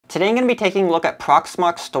Today I'm going to be taking a look at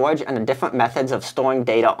Proxmox Storage and the different methods of storing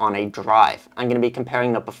data on a drive. I'm going to be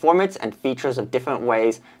comparing the performance and features of different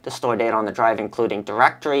ways to store data on the drive, including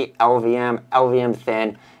directory, LVM, LVM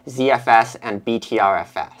thin, ZFS, and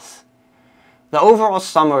Btrfs. The overall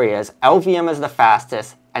summary is LVM is the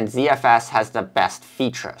fastest and ZFS has the best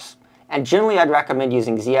features. And generally I'd recommend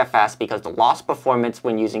using ZFS because the lost performance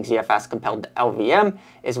when using ZFS compared to LVM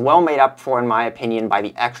is well made up for, in my opinion, by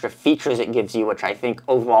the extra features it gives you, which I think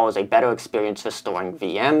overall is a better experience for storing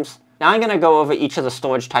VMs. Now I'm going to go over each of the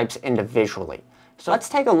storage types individually. So let's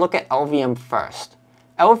take a look at LVM first.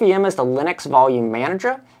 LVM is the Linux volume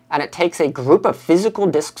manager, and it takes a group of physical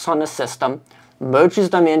disks on the system, merges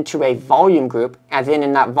them into a volume group, and then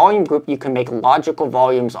in that volume group you can make logical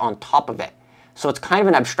volumes on top of it. So it's kind of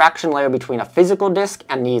an abstraction layer between a physical disk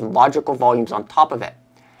and the logical volumes on top of it.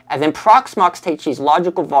 And then Proxmox takes these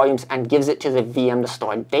logical volumes and gives it to the VM to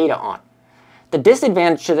store data on. The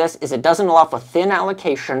disadvantage to this is it doesn't allow for thin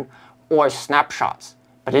allocation or snapshots,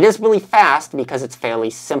 but it is really fast because it's fairly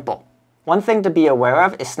simple. One thing to be aware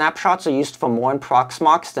of is snapshots are used for more in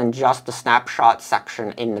Proxmox than just the snapshot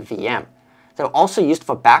section in the VM. They're also used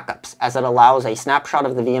for backups, as it allows a snapshot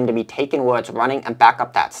of the VM to be taken where it's running and back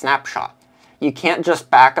up that snapshot. You can't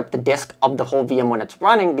just back up the disk of the whole VM when it's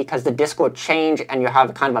running because the disk will change and you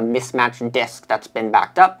have kind of a mismatched disk that's been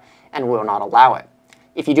backed up and will not allow it.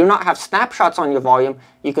 If you do not have snapshots on your volume,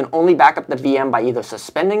 you can only back up the VM by either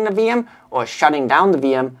suspending the VM or shutting down the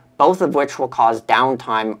VM, both of which will cause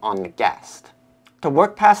downtime on the guest. To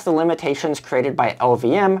work past the limitations created by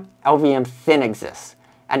LVM, LVM thin exists.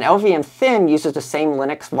 And LVM thin uses the same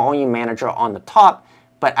Linux volume manager on the top,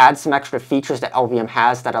 but adds some extra features that LVM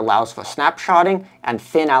has that allows for snapshotting and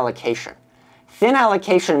thin allocation. Thin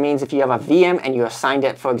allocation means if you have a VM and you assigned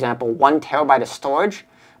it, for example, 1 terabyte of storage,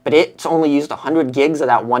 but it's only used 100 gigs of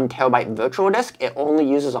that 1 terabyte virtual disk, it only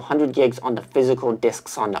uses 100 gigs on the physical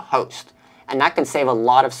disks on the host. And that can save a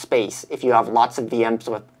lot of space if you have lots of VMs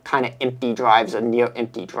with kind of empty drives or near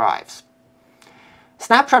empty drives.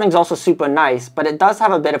 Snapshotting is also super nice, but it does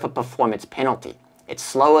have a bit of a performance penalty. It's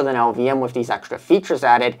slower than LVM with these extra features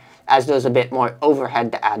added, as there's a bit more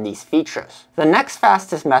overhead to add these features. The next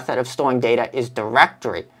fastest method of storing data is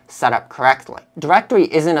directory, set up correctly. Directory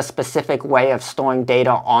isn't a specific way of storing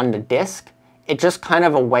data on the disk. It's just kind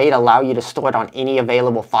of a way to allow you to store it on any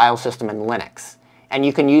available file system in Linux. And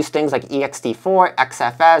you can use things like ext4,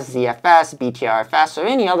 XFS, ZFS, Btrfs, or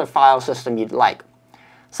any other file system you'd like.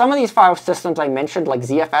 Some of these file systems I mentioned, like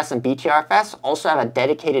ZFS and Btrfs, also have a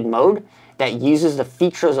dedicated mode that uses the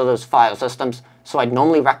features of those file systems, so I'd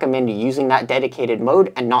normally recommend using that dedicated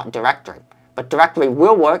mode and not directory. But directory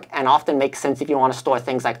will work and often makes sense if you want to store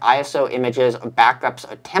things like ISO images or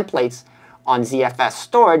backups or templates on ZFS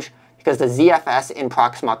storage, because the ZFS in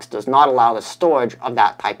Proxmox does not allow the storage of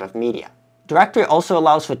that type of media. Directory also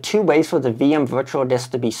allows for 2 ways for the VM virtual disk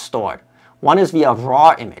to be stored. One is via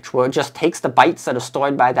raw image, where it just takes the bytes that are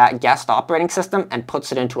stored by that guest operating system and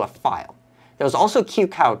puts it into a file. There's also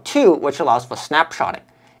QCOW2, which allows for snapshotting.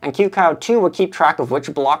 And QCOW2 will keep track of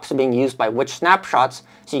which blocks are being used by which snapshots,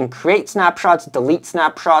 so you can create snapshots, delete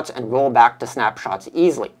snapshots, and roll back to snapshots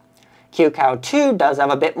easily. QCOW2 does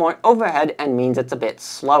have a bit more overhead and means it's a bit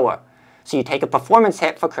slower, so you take a performance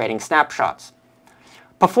hit for creating snapshots.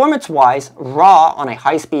 Performance-wise, RAW on a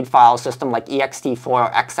high-speed file system like ext4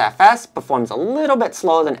 or XFS performs a little bit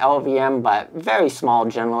slower than LVM, but very small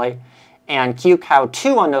generally. And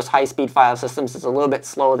QCOW2 on those high-speed file systems is a little bit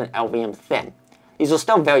slower than LVM thin. These are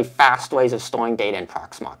still very fast ways of storing data in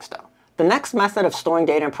Proxmox though. The next method of storing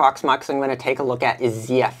data in Proxmox I'm going to take a look at is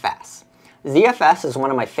ZFS. ZFS is one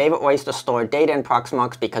of my favorite ways to store data in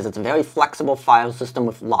Proxmox because it's a very flexible file system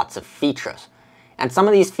with lots of features. And some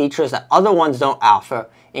of these features that other ones don't offer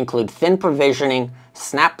include thin provisioning,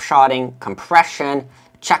 snapshotting, compression,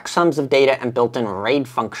 checksums of data, and built-in RAID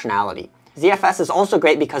functionality. ZFS is also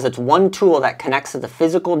great because it's one tool that connects to the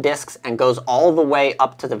physical disks and goes all the way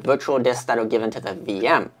up to the virtual disks that are given to the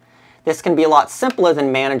VM. This can be a lot simpler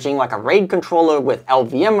than managing like a RAID controller with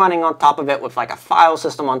LVM running on top of it with like a file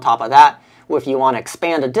system on top of that. Or if you want to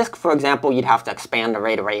expand a disk, for example, you'd have to expand the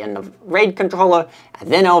RAID array in the RAID controller, and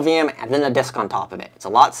then LVM, and then the disk on top of it. It's a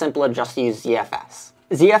lot simpler just to use ZFS.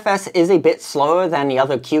 ZFS is a bit slower than the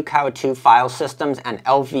other QCOW2 file systems and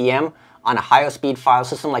LVM on a higher speed file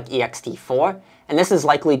system like ext4, and this is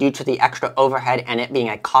likely due to the extra overhead and it being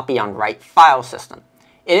a copy on write file system.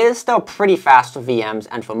 It is still pretty fast for VMs,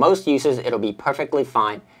 and for most users it'll be perfectly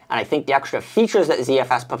fine, and I think the extra features that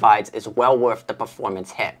ZFS provides is well worth the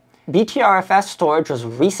performance hit. Btrfs Storage was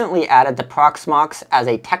recently added to Proxmox as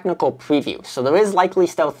a technical preview, so there is likely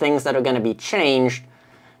still things that are going to be changed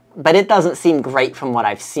but it doesn't seem great from what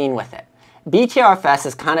I've seen with it. Btrfs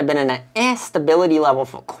has kind of been in an stability level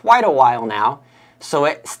for quite a while now, so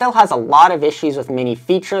it still has a lot of issues with many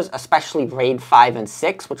features, especially RAID 5 and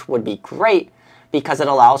 6, which would be great because it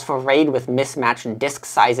allows for RAID with mismatched disk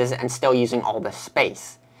sizes and still using all the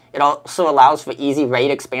space. It also allows for easy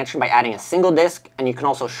RAID expansion by adding a single disk, and you can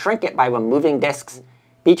also shrink it by removing disks.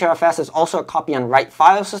 Btrfs is also a copy on write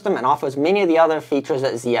file system and offers many of the other features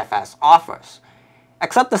that ZFS offers.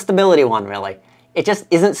 Except the stability one, really. It just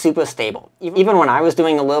isn't super stable. Even when I was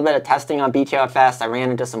doing a little bit of testing on Btrfs, I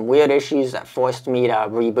ran into some weird issues that forced me to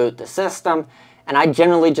reboot the system, and I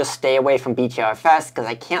generally just stay away from Btrfs because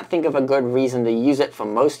I can't think of a good reason to use it for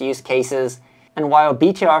most use cases. And while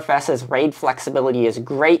Btrfs's RAID flexibility is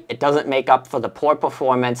great, it doesn't make up for the poor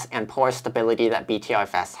performance and poor stability that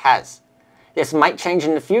Btrfs has. This might change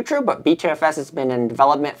in the future, but Btrfs has been in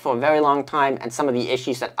development for a very long time, and some of the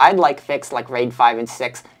issues that I'd like fixed, like RAID 5 and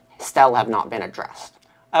 6, still have not been addressed.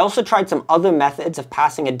 I also tried some other methods of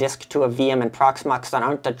passing a disk to a VM in Proxmox that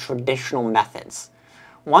aren't the traditional methods.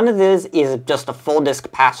 One of these is just a full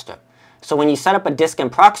disk pass-through. So when you set up a disk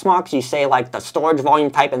in Proxmox, you say like the storage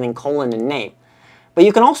volume type and then colon and name. But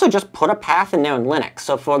you can also just put a path in there in Linux.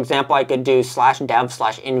 So for example, I could do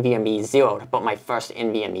 /dev/nvme0 to put my first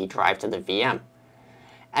NVMe drive to the VM.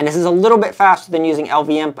 And this is a little bit faster than using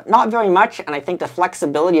LVM, but not very much, and I think the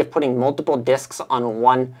flexibility of putting multiple disks on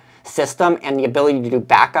one system and the ability to do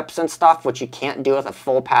backups and stuff, which you can't do with a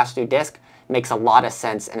full pass-through disk, makes a lot of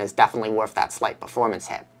sense and is definitely worth that slight performance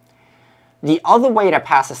hit. The other way to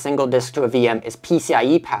pass a single disk to a VM is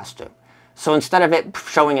PCIe pass-through. So instead of it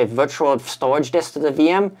showing a virtual storage disk to the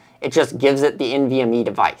VM, it just gives it the NVMe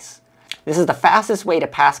device. This is the fastest way to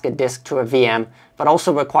pass a disk to a VM, but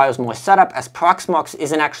also requires more setup as Proxmox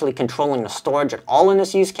isn't actually controlling the storage at all in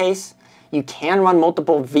this use case. You can run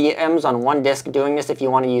multiple VMs on one disk doing this if you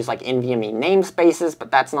want to use like NVMe namespaces, but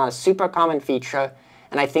that's not a super common feature.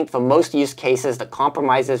 And I think for most use cases, the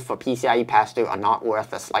compromises for PCIe pass-through are not worth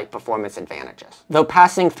the slight performance advantages. Though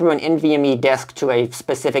passing through an NVMe disk to a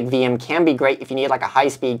specific VM can be great if you need like a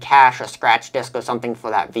high-speed cache or scratch disk or something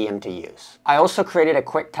for that VM to use. I also created a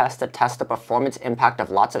quick test to test the performance impact of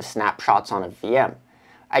lots of snapshots on a VM.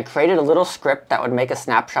 I created a little script that would make a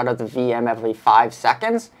snapshot of the VM every 5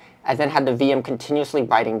 seconds, and then had the VM continuously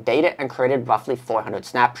writing data and created roughly 400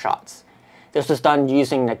 snapshots. This was done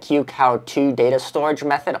using the QCOW2 data storage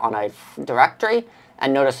method on a directory,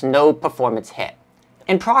 and notice no performance hit.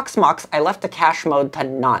 In Proxmox, I left the cache mode to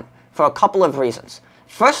none for a couple of reasons.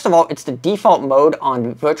 First of all, it's the default mode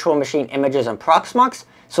on virtual machine images in Proxmox,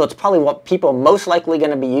 so it's probably what people are most likely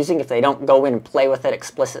going to be using if they don't go in and play with it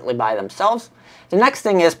explicitly by themselves. The next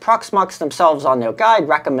thing is Proxmox themselves on their guide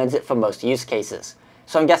recommends it for most use cases,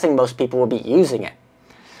 so I'm guessing most people will be using it.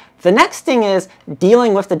 The next thing is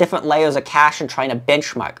dealing with the different layers of cache and trying to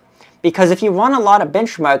benchmark. Because if you run a lot of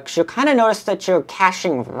benchmarks, you'll kind of notice that you're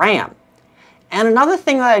caching RAM. And another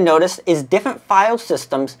thing that I noticed is different file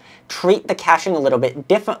systems treat the caching a little bit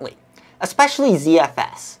differently, especially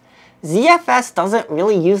ZFS. ZFS doesn't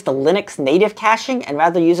really use the Linux native caching and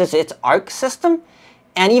rather uses its ARC system.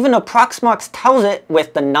 And even though Proxmox tells it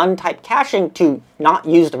with the none type caching to not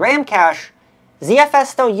use the RAM cache, ZFS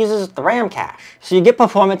still uses the RAM cache. So you get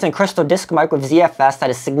performance in Crystal Disk Mark with ZFS that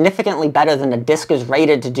is significantly better than the disk is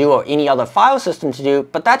rated to do or any other file system to do,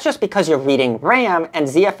 but that's just because you're reading RAM and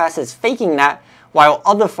ZFS is faking that while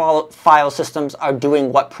other file systems are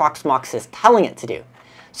doing what Proxmox is telling it to do.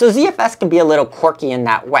 So ZFS can be a little quirky in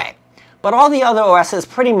that way. But all the other OSs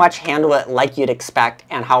pretty much handle it like you'd expect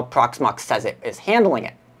and how Proxmox says it is handling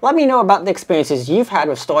it. Let me know about the experiences you've had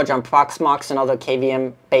with storage on Proxmox and other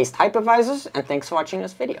KVM-based hypervisors, and thanks for watching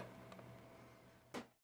this video.